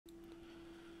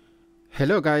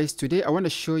Hello guys, today I want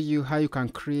to show you how you can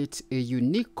create a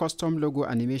unique custom logo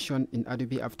animation in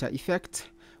Adobe After Effects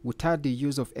without the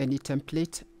use of any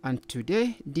template, and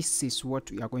today this is what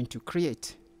we are going to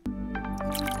create.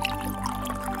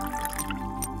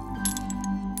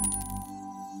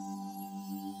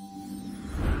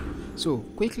 So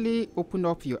quickly open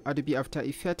up your Adobe After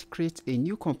Effects, create a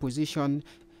new composition,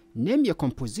 name your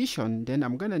composition, then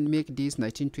I'm gonna make this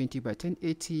 1920 by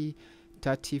 1080,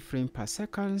 30 frames per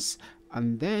second,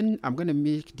 and then I'm going to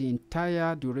make the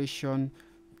entire duration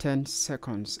 10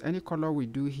 seconds. Any color we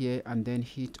do here, and then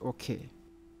hit OK.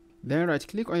 Then right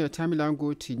click on your timeline,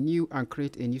 go to new and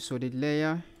create a new solid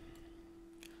layer.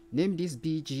 Name this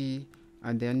BG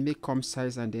and then make comp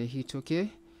size and then hit OK.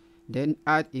 Then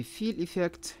add a fill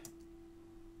effect.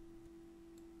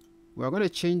 We're going to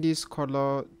change this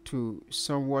color to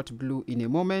somewhat blue in a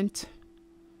moment.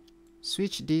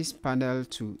 Switch this panel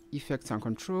to effects and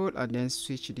control, and then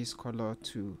switch this color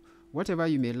to whatever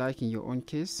you may like in your own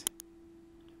case,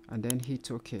 and then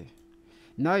hit OK.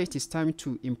 Now it is time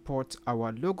to import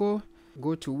our logo.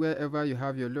 Go to wherever you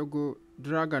have your logo,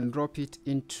 drag and drop it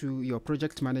into your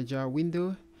project manager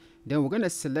window. Then we're going to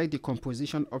select the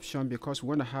composition option because we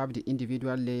want to have the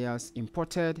individual layers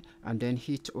imported, and then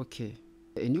hit OK.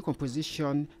 A new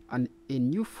composition and a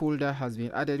new folder has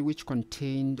been added which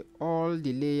contained all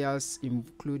the layers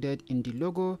included in the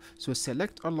logo. So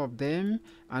select all of them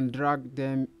and drag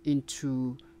them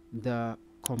into the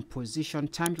composition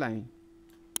timeline.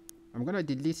 I'm going to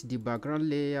delete the background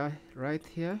layer right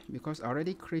here because I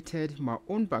already created my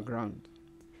own background.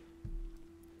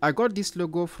 I got this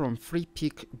logo from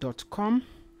freepik.com.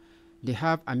 They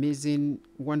have amazing,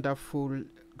 wonderful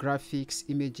graphics,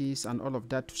 images, and all of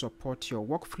that to support your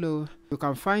workflow. You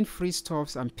can find free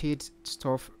stuff and paid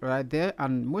stuff right there,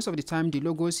 and most of the time the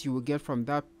logos you will get from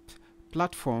that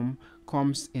platform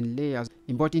comes in layers.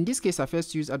 But in this case, I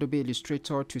first use Adobe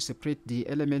Illustrator to separate the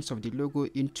elements of the logo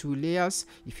into layers.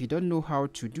 If you don't know how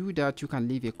to do that, you can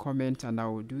leave a comment and I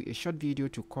will do a short video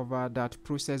to cover that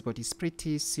process, but it's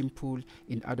pretty simple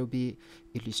in Adobe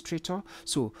Illustrator.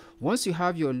 So once you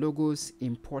have your logos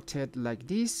imported like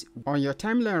this, on your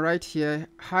timeline right here,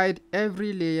 hide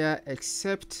every layer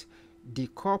except the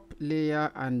cup layer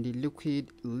and the liquid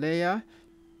layer.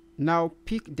 Now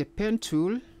pick the pen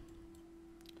tool.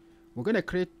 We're going to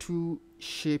create two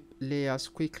shape layers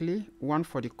quickly, one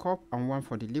for the cup and one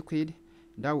for the liquid.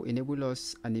 That will enable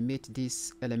us animate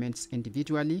these elements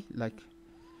individually. Like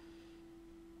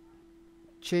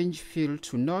change fill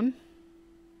to none,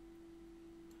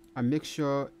 and make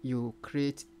sure you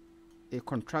create a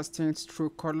contrasting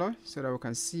stroke color so that we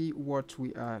can see what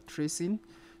we are tracing.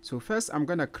 So first I'm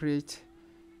going to create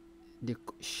the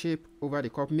shape over the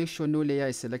cup. Make sure no layer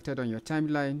is selected on your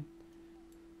timeline.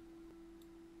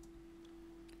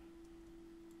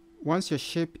 Once your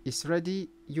shape is ready,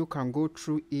 you can go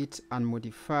through it and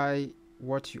modify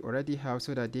what you already have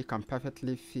so that they can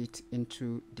perfectly fit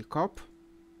into the cup.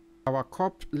 Our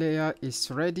cup layer is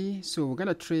ready, so we're going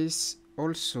to trace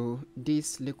also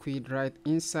this liquid right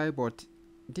inside, but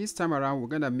this time around we're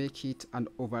going to make it an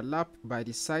overlap by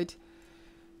the side.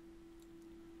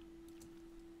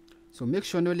 So make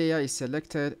sure no layer is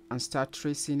selected and start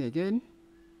tracing again.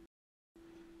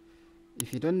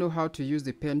 If you don't know how to use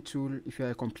the pen tool, if you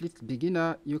are a complete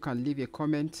beginner, you can leave a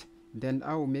comment, then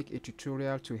I will make a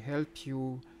tutorial to help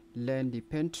you learn the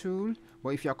pen tool. But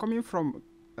if you are coming from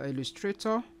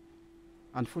Illustrator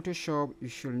and Photoshop, you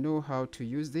should know how to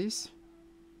use this.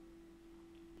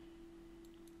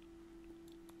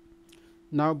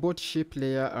 Now both shape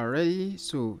layer are ready,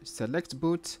 so select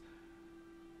both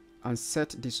and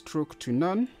set the stroke to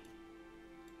none,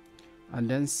 and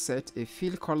then set a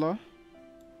fill color.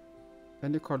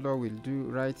 Any color will do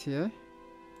right here.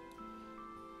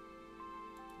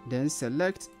 Then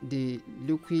select the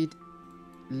liquid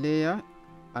layer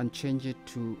and change it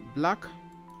to black.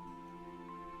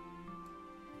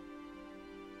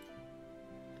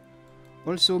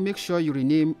 Also make sure you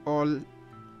rename all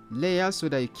layers so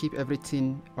that you keep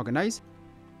everything organized.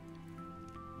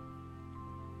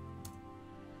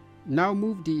 Now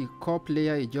move the cup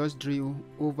layer you just drew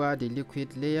over the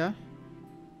liquid layer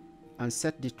and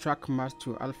set the track matte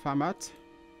to alpha matte.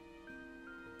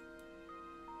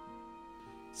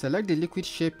 Select the liquid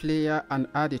shape layer and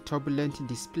add a turbulent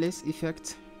displace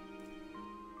effect.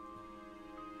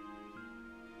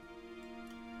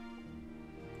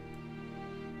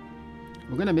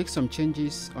 We're going to make some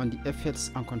changes on the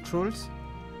effects and controls.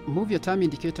 Move your time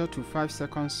indicator to 5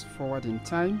 seconds forward in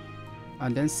time,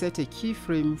 and then set a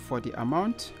keyframe for the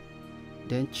amount.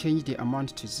 Then change the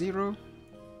amount to 0.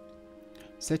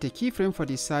 Set a keyframe for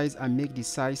the size and make the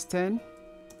size 10.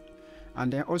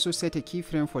 and then also set a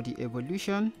keyframe for the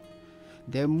evolution.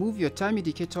 Then move your time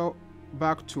indicator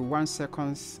back to 1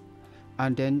 second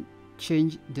and then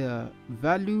change the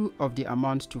value of the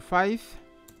amount to 5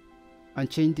 and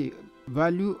change the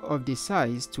value of the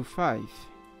size to 5.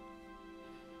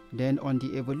 Then on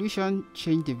the evolution,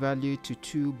 change the value to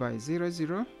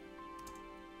 2/00.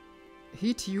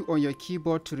 Hit U on your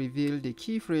keyboard to reveal the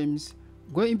keyframes.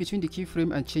 Go in between the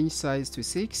keyframe and change size to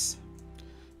 6.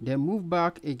 Then move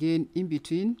back again in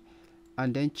between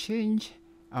and then change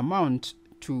amount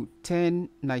to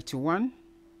 1091.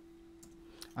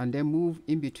 And then move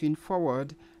in between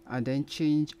forward and then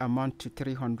change amount to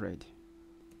 300.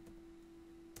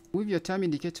 Move your time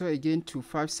indicator again to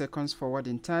 5 seconds forward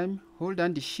in time. Hold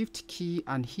down the Shift key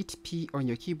and hit P on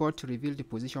your keyboard to reveal the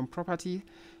position property.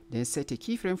 Then set a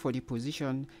keyframe for the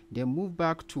position. Then move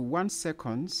back to 1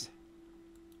 second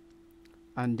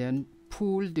and then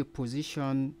pull the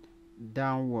position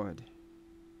downward.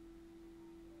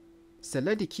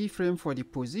 Select the keyframe for the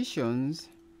positions.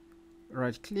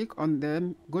 Right click on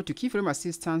them, go to keyframe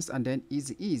assistance and then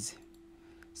easy ease.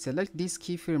 Select this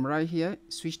keyframe right here,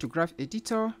 switch to graph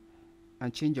editor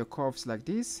and change your curves like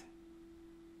this.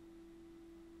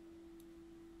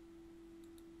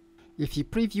 If you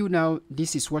preview now,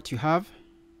 this is what you have.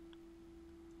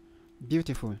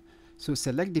 Beautiful. So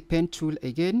select the pen tool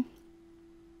again.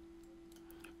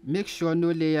 Make sure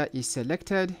no layer is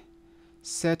selected.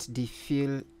 Set the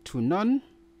fill to none.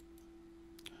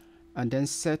 And then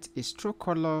set a stroke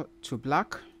color to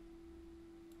black.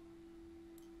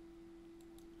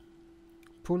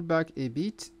 Pull back a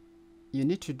bit. You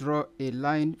need to draw a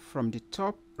line from the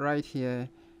top right here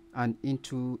and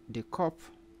into the cup.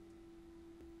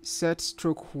 Set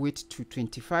stroke width to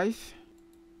 25.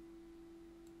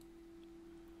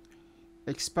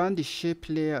 Expand the shape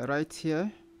layer right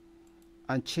here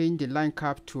and change the line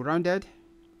cap to rounded.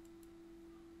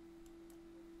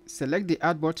 Select the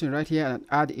add button right here and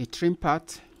add a trim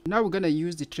path. Now we're going to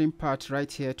use the trim path right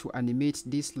here to animate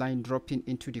this line dropping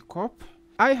into the cup.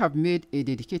 I have made a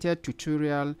dedicated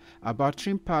tutorial about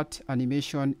trim path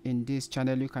animation in this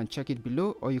channel. You can check it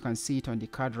below or you can see it on the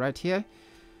card right here.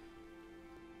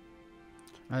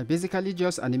 I basically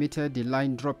just animated the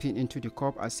line dropping into the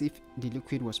cup as if the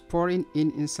liquid was pouring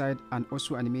inside, and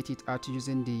also animate it out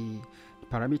using the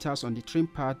parameters on the trim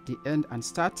path, the end and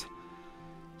start.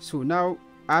 So now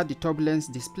add the turbulence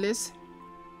displace,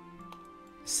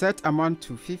 set amount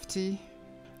to 50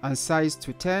 and size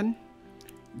to 10.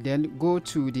 Then go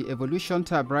to the evolution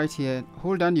tab right here,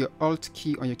 hold down your alt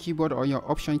key on your keyboard or your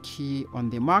option key on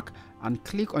the Mac and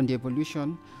click on the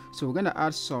evolution. So we're going to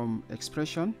add some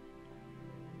expression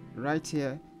right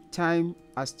here, time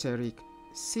asterisk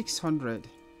 600.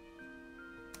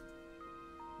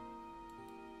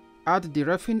 Add the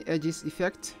roughing edges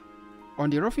effect. On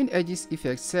the roughing edges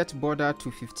effect, set border to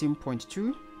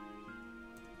 15.2.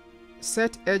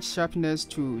 Set edge sharpness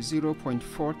to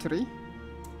 0.43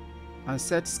 and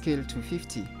set scale to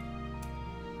 50.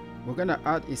 We're going to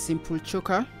add a simple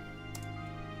choker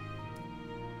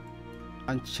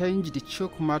and change the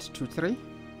choke mat to 3.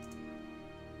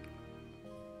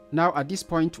 Now at this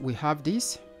point we have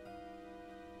this.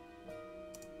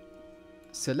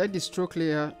 Select the stroke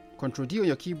layer, Ctrl D on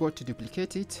your keyboard to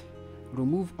duplicate it.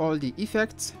 Remove all the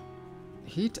effects.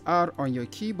 Hit R on your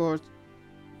keyboard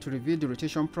to reveal the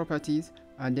rotation properties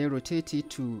and then rotate it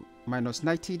to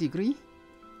 -90 degree.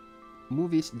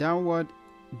 Move it downward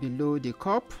below the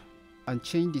cup and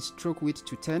change the stroke width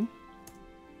to 10.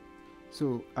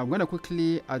 So I'm going to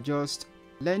quickly adjust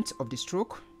length of the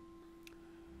stroke.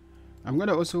 I'm going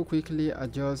to also quickly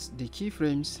adjust the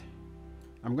keyframes.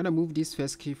 I'm going to move this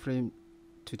first keyframe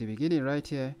to the beginning right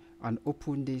here and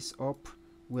open this up.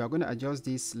 We are going to adjust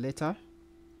this later.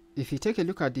 If you take a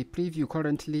look at the preview,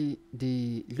 currently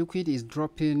the liquid is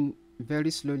dropping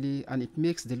very slowly and it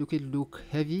makes the liquid look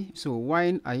heavy. So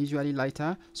wine are usually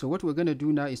lighter. So what we're going to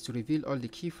do now is to reveal all the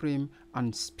keyframe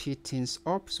and speed things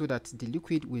up so that the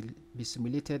liquid will be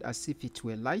simulated as if it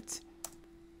were light.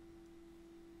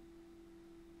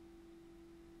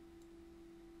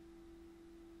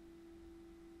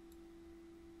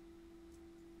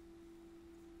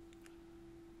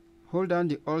 Hold down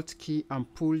the Alt key and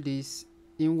pull this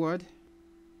inward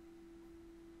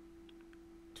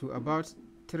to about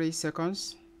 3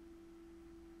 seconds.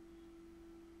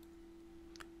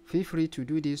 Feel free to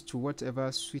do this to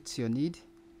whatever suits your need.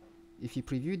 If you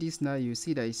preview this now, you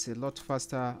see that it's a lot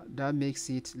faster. That makes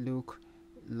it look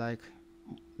like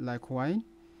wine.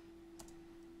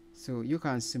 So you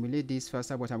can simulate this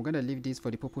faster, but I'm going to leave this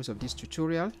for the purpose of this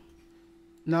tutorial.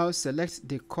 Now select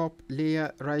the cup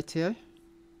layer right here.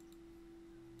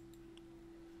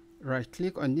 Right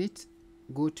click on it,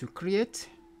 go to create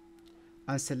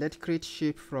and select create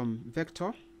shape from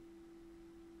vector.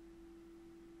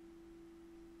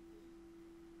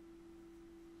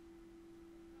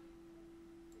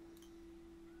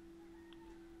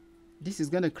 This is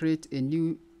going to create a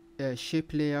new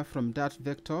shape layer from that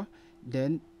vector.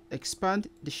 Then expand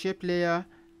the shape layer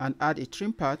and add a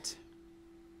trim path.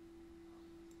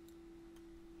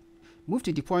 Move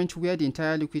to the point where the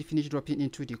entire liquid finished dropping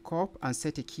into the cup and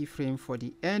set a keyframe for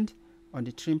the end on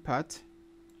the trim path.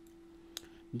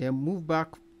 Then move back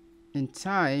in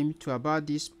time to about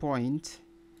this point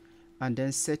and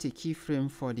then set a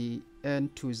keyframe for the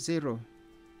end to 0.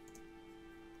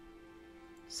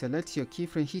 Select your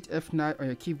keyframe, hit F9 on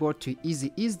your keyboard to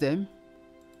easy ease them.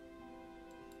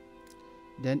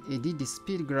 Then edit the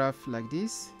speed graph like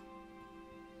this.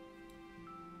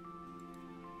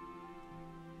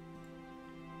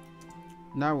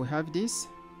 Now we have this.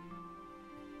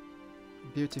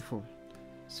 Beautiful.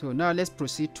 So now let's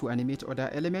proceed to animate other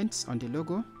elements on the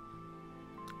logo.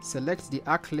 Select the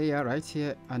arc layer right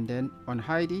here and then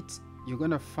unhide it. You're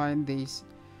gonna find this.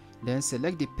 Then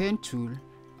select the pen tool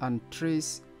and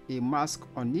trace a mask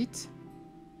on it.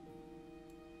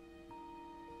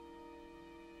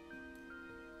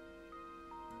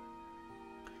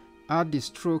 Add the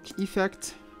stroke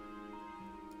effect.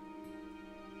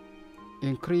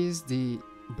 Increase the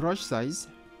brush size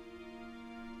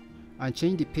and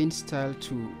change the paint style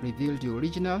to reveal the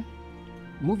original.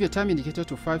 Move your time indicator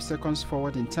to 5 seconds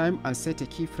forward in time and set a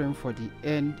keyframe for the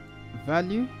end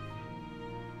value.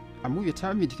 And move your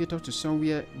time indicator to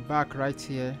somewhere back right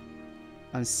here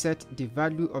and set the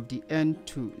value of the end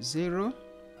to 0.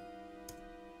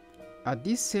 At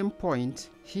this same point,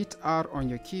 hit R on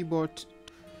your keyboard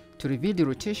to reveal the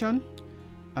rotation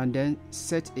and then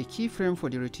set a keyframe for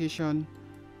the rotation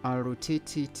and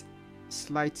rotate it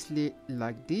slightly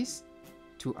like this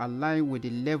to align with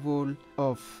the level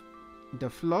of the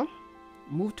floor.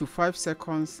 Move to 5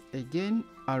 seconds again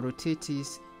and rotate it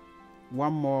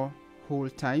one more whole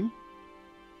time.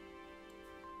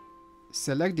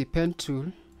 Select the pen tool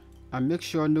and make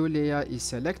sure no layer is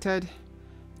selected.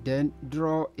 Then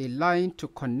draw a line to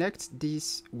connect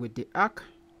this with the arc.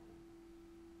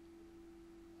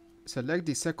 Select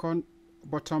the second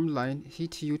bottom line,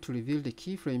 hit U to reveal the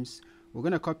keyframes. We're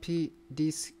going to copy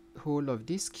this whole of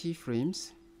these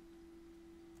keyframes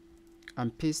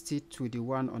and paste it to the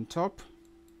one on top.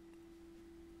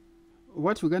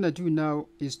 What we're going to do now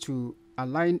is to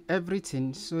align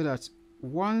everything so that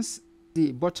once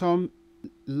the bottom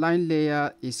line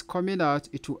layer is coming out,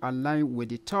 it will align with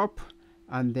the top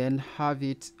and then have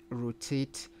it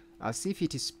rotate as if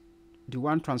it is the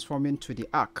one transforming to the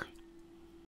arc.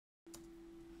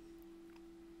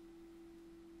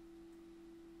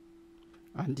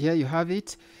 And here you have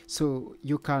it. So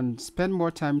you can spend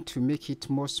more time to make it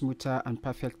more smoother and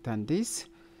perfect than this.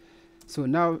 So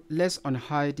now let's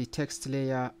unhide the text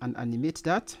layer and animate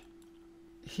that.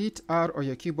 Hit R on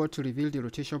your keyboard to reveal the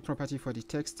rotation property for the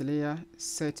text layer.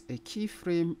 Set a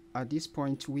keyframe at this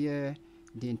point where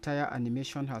the entire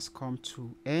animation has come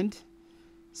to end.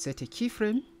 Set a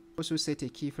keyframe. Also set a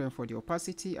keyframe for the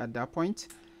opacity at that point.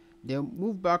 Then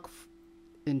move back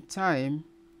in time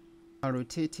and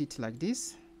rotate it like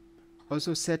this.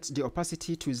 Also set the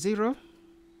opacity to 0.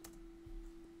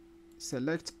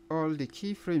 Select all the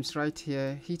keyframes right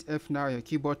here. Hit F now on your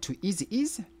keyboard to easy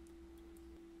ease.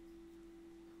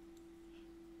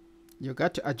 You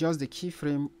got to adjust the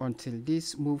keyframe until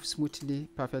this moves smoothly,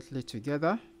 perfectly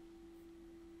together.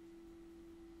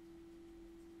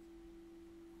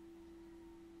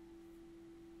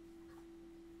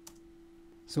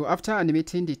 So after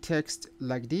animating the text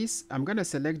like this, I'm going to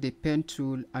select the pen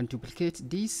tool and duplicate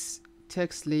this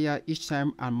text layer each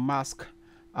time and mask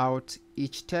out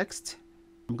each text.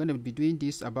 I'm going to be doing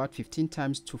this about 15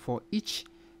 times for each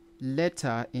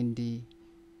letter in the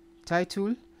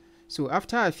title. So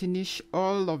after I finish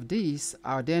all of these,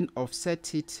 I'll then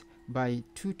offset it by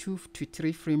 2 to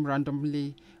 3 frames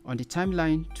randomly on the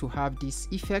timeline to have this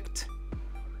effect.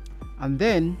 And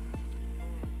then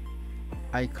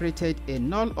I created a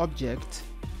null object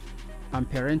and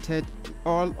parented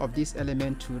all of these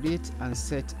elements to it and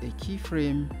set a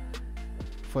keyframe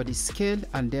for the scale,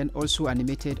 and then also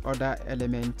animated other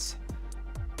elements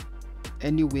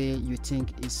any way you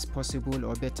think is possible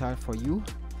or better for you.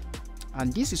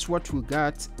 And this is what we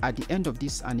got at the end of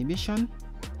this animation.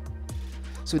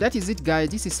 So that is it, guys.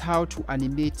 This is how to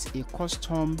animate a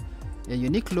custom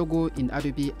unique logo in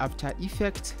Adobe After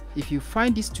Effects. If you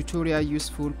find this tutorial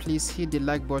useful, please hit the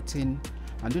like button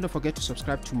and do not forget to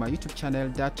subscribe to my YouTube channel.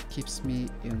 That keeps me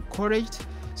encouraged.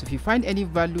 So if you find any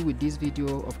value with this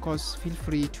video, of course, feel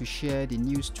free to share the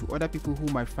news to other people who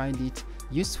might find it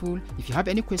useful. If you have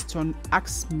any question,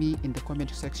 ask me in the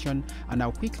comment section and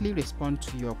I'll quickly respond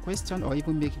to your question, or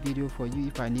even make video for you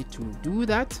if I need to do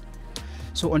that.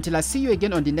 So until I see you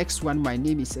again on the next one, my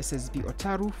name is SSB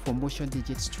Otaru for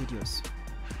MotionDigit Studios.